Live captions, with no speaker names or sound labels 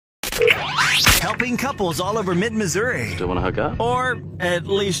Helping couples all over mid-Missouri. Still want to hook up? Or at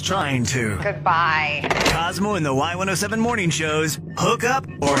least trying to. Goodbye. Cosmo and the Y107 Morning Show's Hook Up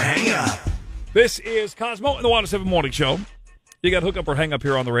or Hang Up. This is Cosmo and the Y107 Morning Show. You got Hook Up or Hang Up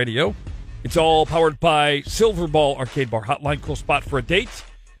here on the radio. It's all powered by Silver Ball Arcade Bar Hotline. Cool spot for a date.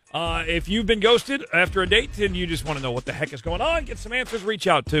 If you've been ghosted after a date and you just want to know what the heck is going on, get some answers, reach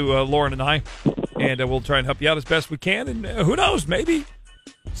out to Lauren and I, and we'll try and help you out as best we can. And who knows, maybe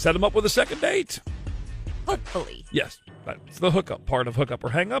set them up with a second date. Hopefully. Yes, that's the hookup part of Hook Up or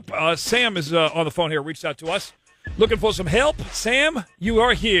Hang Up. Sam is on the phone here, reached out to us, looking for some help. Sam, you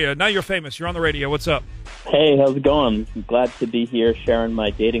are here. Now you're famous. You're on the radio. What's up? Hey, how's it going? I'm glad to be here sharing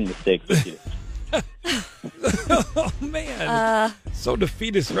my dating mistakes with you. Oh, man. So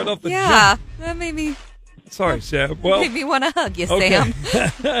defeatist right off the Yeah, jump. that made me, Sorry, Sam. Well, made me want to hug you, okay.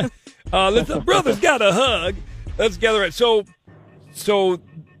 Sam. The brothers got a hug. Let's gather it. So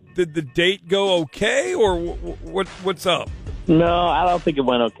did the date go okay, or what's up? No, I don't think it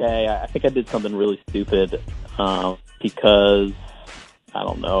went okay. I think I did something really stupid because, I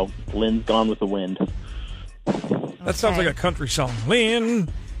don't know, Lynn's gone with the wind. That sounds like a country song. Lynn,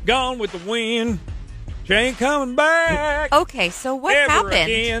 gone with the wind. She ain't coming back. Okay, so what ever happened?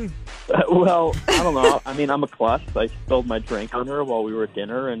 Again. Well, I don't know. I mean, I'm a klutz. I spilled my drink on her while we were at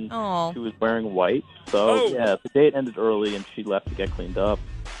dinner, and Oh. she was wearing white. So, Oh. yeah, the date ended early, and she left to get cleaned up.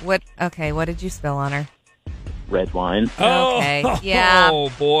 What? Okay, what did you spill on her? Red wine. Okay, yeah. Oh,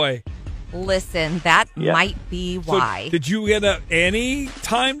 boy. Listen, that Yeah. might be So why. did you get any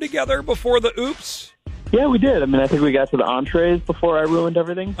time together before the oops? Yeah, we did. I mean, I think we got to the entrees before I ruined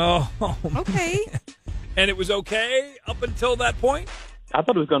everything. Oh. Okay. And it was okay up until that point? I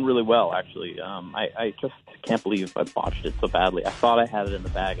thought it was going really well, actually. I just can't believe I botched it so badly. I thought I had it in the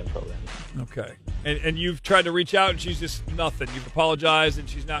bag until then. Okay. And you've tried to reach out, and she's just nothing. You've apologized, and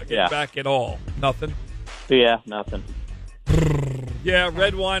she's not getting back at all. Nothing? Yeah, nothing. Yeah,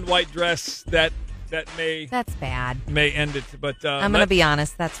 red wine, white dress, that may That's bad. end it. But I'm going to be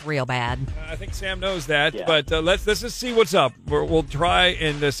honest, that's real bad. I think Sam knows that. Yeah. But let's just see what's up. We'll try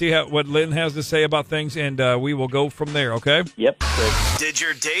and see what Lynn has to say about things, and we will go from there, okay? Yep. Great. Did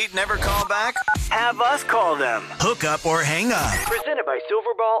your date never call back? Have us call them. Hook Up or Hang Up. Presented by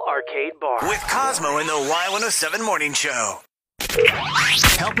Silverball Arcade Bar. With Cosmo and the Y107 Morning Show.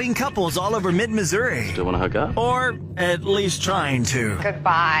 Helping couples all over mid-Missouri. Still want to hook up? Or at least trying to.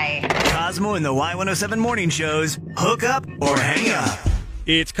 Goodbye. Cosmo and the Y107 Morning Show's Hook Up or Hang Up.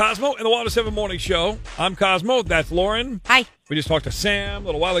 It's Cosmo and the Y107 Morning Show. I'm Cosmo. That's Lauren. Hi. We just talked to Sam a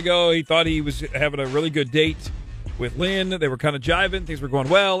little while ago. He thought he was having a really good date with Lynn. They were kind of jiving. Things were going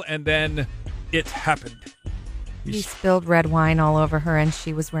well. And then it happened. He spilled red wine all over her, and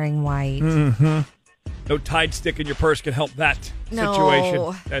she was wearing white. Mm-hmm. No Tide stick in your purse can help that No.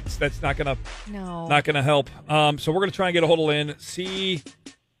 situation. That's not gonna help. So we're gonna try and get a hold of Lynn, see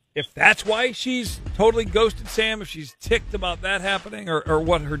if that's why she's totally ghosted Sam, if she's ticked about that happening, or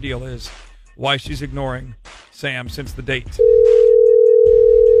what her deal is, why she's ignoring Sam since the date.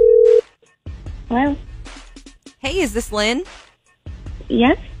 Hello? Hey, is this Lynn?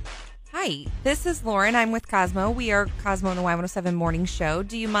 Yes? Hi, this is Lauren. I'm with Cosmo. We are Cosmo and the Y107 Morning Show.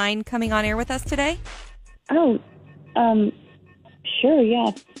 Do you mind coming on air with us today? Oh, sure,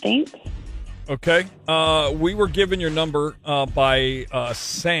 yeah, thanks. Okay. We were given your number by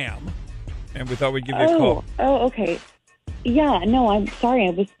Sam, and we thought we'd give you a call. Oh, okay. Yeah, no, I'm sorry.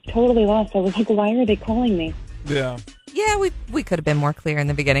 I was totally lost. I was like, why are they calling me? Yeah. Yeah, we could have been more clear in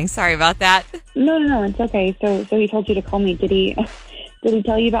the beginning. Sorry about that. No, it's okay. So he told you to call me. Did he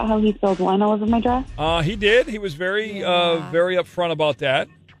tell you about how he spilled wine all over my dress? He did. He was very upfront about that,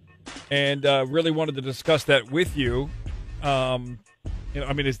 and really wanted to discuss that with you. I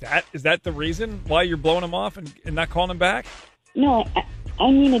mean, is that the reason why you're blowing him off and not calling him back? No,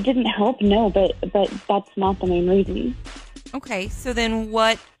 I mean, it didn't help, no, but that's not the main reason. Okay, so then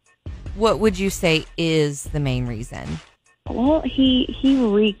what would you say is the main reason? Well, he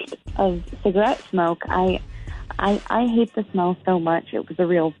reeked of cigarette smoke. I hate the smell so much. It was a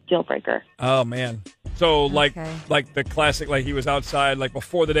real deal breaker. Oh man. So like Okay. the classic, like he was outside like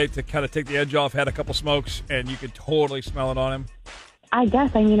before the date to kind of take the edge off, had a couple smokes, and you could totally smell it on him. I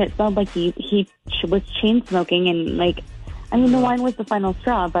guess. I mean, it smelled like he was chain smoking, and like, I mean, the wine was the final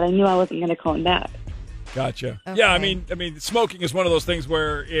straw, but I knew I wasn't going to call him back. Gotcha. Okay. Yeah, I mean, smoking is one of those things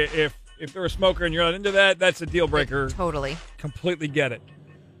where if they're a smoker and you're not into that, that's a deal breaker. Totally. Completely get it.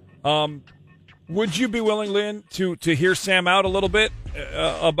 Would you be willing, Lynn, to hear Sam out a little bit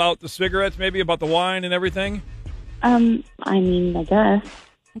about the cigarettes, maybe about the wine and everything? I mean, I guess.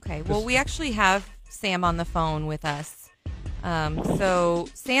 Okay, well, we actually have Sam on the phone with us. So,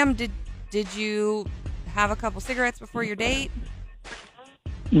 Sam, did Did you have a couple cigarettes before your date?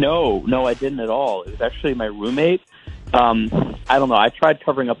 No, I didn't at all. It was actually my roommate. I don't know. I tried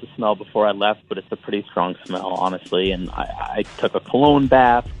covering up the smell before I left, but it's a pretty strong smell, honestly. And I took a cologne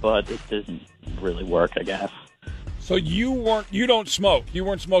bath, but it doesn't really work, I guess. So you don't smoke. You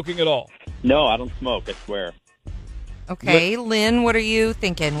weren't smoking at all. No, I don't smoke, I swear. Okay, Lynn, what are you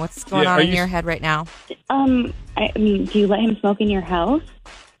thinking? What's going on in your head right now? I mean, do you let him smoke in your house?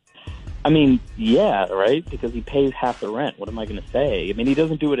 I mean, yeah, right? Because he pays half the rent. What am I going to say? I mean, he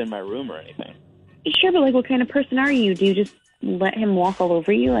doesn't do it in my room or anything. Sure, but like, what kind of person are you? Do you just let him walk all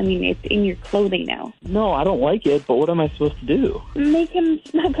over you? I mean, it's in your clothing now. No, I don't like it, but what am I supposed to do? Make him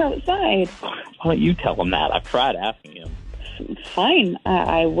smoke outside. Why don't you tell him that? I've tried asking him. Fine,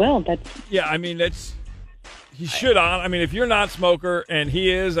 I will. Yeah, I mean, he should. I mean, if you're not a smoker and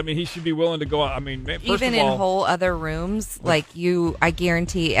he is, I mean, he should be willing to go out. I mean, first even of all, in whole other rooms, like I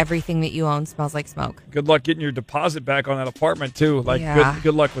guarantee everything that you own smells like smoke. Good luck getting your deposit back on that apartment too. Like, yeah.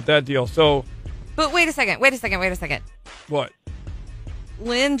 good luck with that deal. So, but wait a second. What?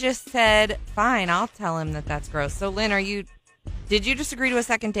 Lynn just said, "Fine, I'll tell him that that's gross." So, Lynn, did you just agree to a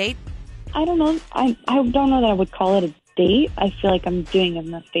second date? I don't know. I don't know that I would call it a date. I feel like I'm doing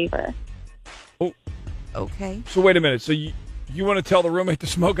him a favor. Oh. Okay. So wait a minute. So you want to tell the roommate to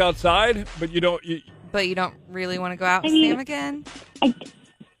smoke outside, but you don't. But you don't really want to go out with Sam again?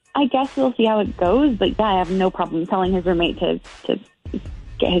 I guess we'll see how it goes. But yeah, I have no problem telling his roommate to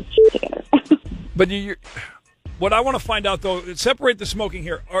get his shit together. But what I want to find out though, separate the smoking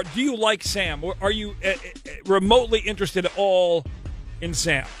here. Do you like Sam? Or are you remotely interested at all in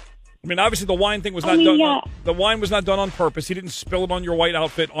Sam? I mean, obviously the wine thing was not done. Yeah. The wine was not done on purpose. He didn't spill it on your white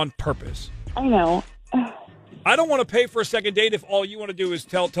outfit on purpose. I know. I don't want to pay for a second date if all you want to do is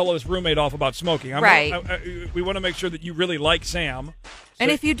tell his roommate off about smoking. We want to make sure that you really like Sam. And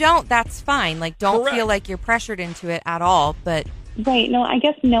if you don't, that's fine. Like, don't Correct. feel like you're pressured into it at all. But Right. No, I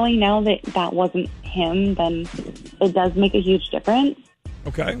guess knowing now that wasn't him, then it does make a huge difference.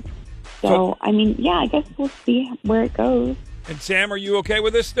 Okay. So, I mean, yeah, I guess we'll see where it goes. And Sam, are you okay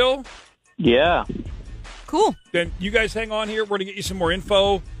with this still? Yeah. cool. Then you guys hang on here. We're going to get you some more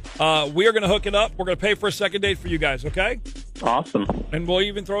info. We are going to hook it up. We're going to pay for a second date for you guys, okay? Awesome. And we'll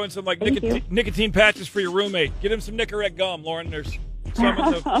even throw in some like Thank you. nicotine patches for your roommate. Get him some Nicorette gum, Lauren. There's some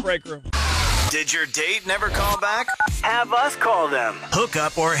in the break room. Did your date never call back? Have us call them. Hook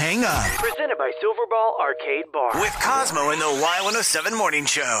up or hang up Presented by Silverball Arcade Bar. with Cosmo in the Y107 Morning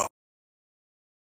Show.